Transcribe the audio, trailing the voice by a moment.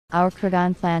Our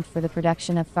Kurgan plant for the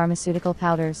production of pharmaceutical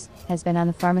powders has been on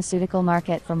the pharmaceutical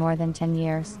market for more than 10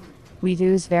 years. We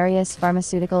use various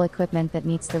pharmaceutical equipment that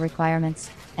meets the requirements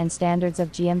and standards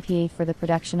of GMP for the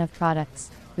production of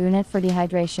products, unit for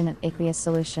dehydration of aqueous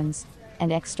solutions,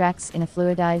 and extracts in a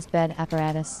fluidized bed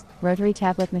apparatus, rotary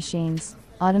tablet machines,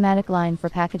 automatic line for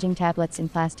packaging tablets in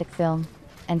plastic film,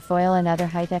 and foil and other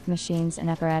high-tech machines and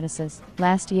apparatuses.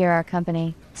 Last year our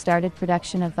company started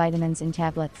production of vitamins in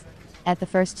tablets. At the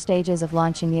first stages of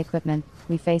launching the equipment,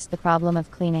 we faced the problem of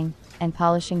cleaning and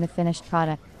polishing the finished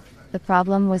product. The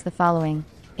problem was the following.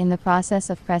 In the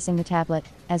process of pressing the tablet,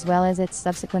 as well as its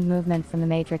subsequent movement from the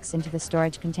matrix into the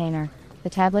storage container, the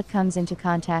tablet comes into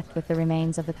contact with the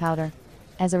remains of the powder.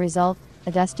 As a result,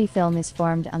 a dusty film is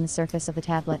formed on the surface of the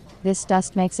tablet. This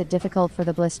dust makes it difficult for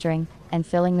the blistering and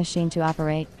filling machine to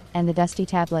operate, and the dusty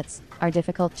tablets are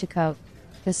difficult to coat.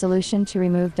 The solution to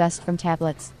remove dust from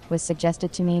tablets was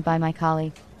suggested to me by my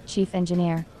colleague, chief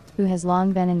engineer, who has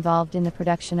long been involved in the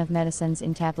production of medicines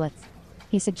in tablets.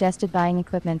 He suggested buying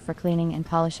equipment for cleaning and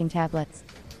polishing tablets.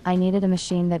 I needed a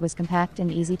machine that was compact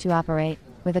and easy to operate,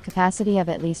 with a capacity of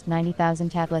at least 90,000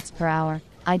 tablets per hour.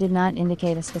 I did not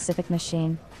indicate a specific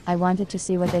machine. I wanted to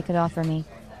see what they could offer me.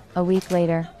 A week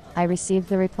later, I received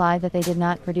the reply that they did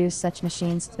not produce such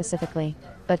machines specifically,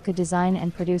 but could design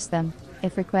and produce them,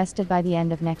 if requested by the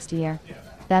end of next year.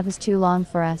 That was too long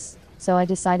for us, so I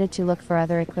decided to look for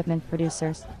other equipment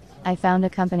producers. I found a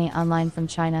company online from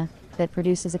China that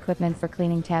produces equipment for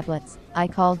cleaning tablets. I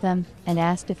called them and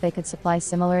asked if they could supply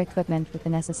similar equipment with the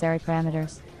necessary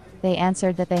parameters. They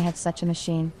answered that they have such a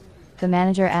machine. The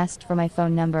manager asked for my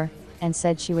phone number and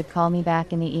said she would call me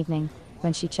back in the evening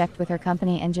when she checked with her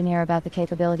company engineer about the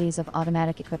capabilities of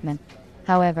automatic equipment.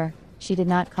 However, she did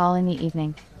not call in the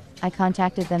evening. I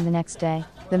contacted them the next day.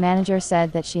 The manager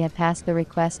said that she had passed the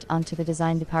request on to the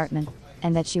design department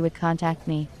and that she would contact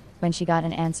me when she got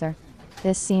an answer.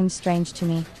 This seems strange to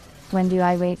me. When do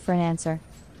I wait for an answer?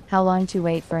 How long to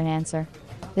wait for an answer?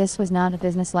 This was not a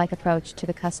business-like approach to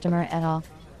the customer at all.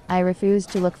 I refused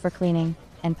to look for cleaning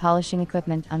and polishing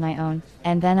equipment on my own,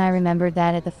 and then I remembered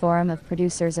that at the Forum of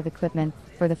Producers of Equipment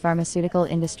for the Pharmaceutical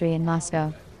Industry in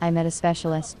Moscow, I met a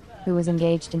specialist who was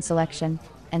engaged in selection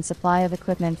and supply of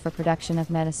equipment for production of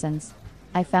medicines.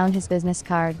 I found his business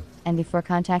card, and before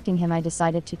contacting him I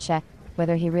decided to check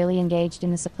whether he really engaged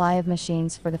in the supply of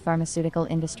machines for the pharmaceutical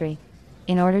industry.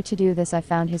 In order to do this I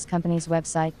found his company's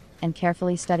website and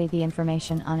carefully studied the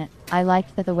information on it. I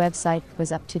liked that the website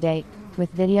was up to date,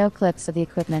 with video clips of the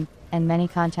equipment and many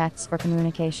contacts for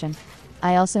communication.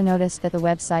 I also noticed that the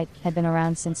website had been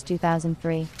around since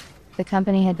 2003. The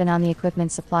company had been on the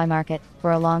equipment supply market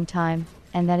for a long time,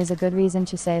 and that is a good reason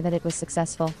to say that it was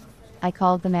successful. I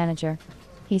called the manager.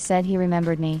 He said he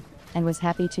remembered me and was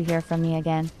happy to hear from me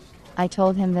again. I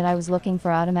told him that I was looking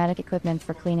for automatic equipment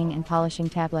for cleaning and polishing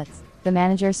tablets. The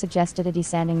manager suggested a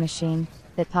desanding machine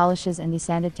that polishes and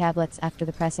desanded tablets after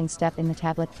the pressing step in the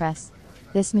tablet press.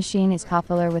 This machine is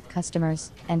popular with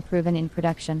customers and proven in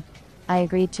production. I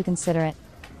agreed to consider it.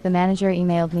 The manager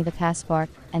emailed me the passport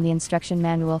and the instruction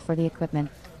manual for the equipment.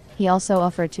 He also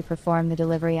offered to perform the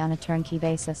delivery on a turnkey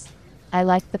basis. I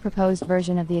liked the proposed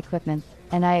version of the equipment,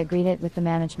 and I agreed it with the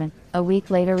management. A week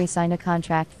later we signed a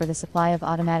contract for the supply of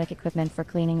automatic equipment for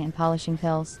cleaning and polishing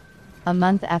pills. A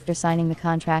month after signing the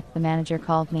contract the manager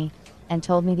called me and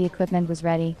told me the equipment was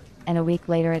ready, and a week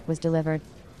later it was delivered.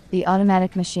 The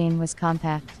automatic machine was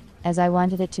compact, as I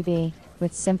wanted it to be,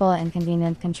 with simple and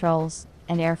convenient controls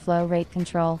and airflow rate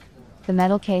control. The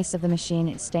metal case of the machine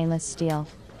is stainless steel.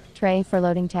 Tray for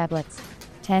loading tablets.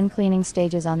 10 cleaning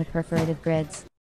stages on the perforated grids.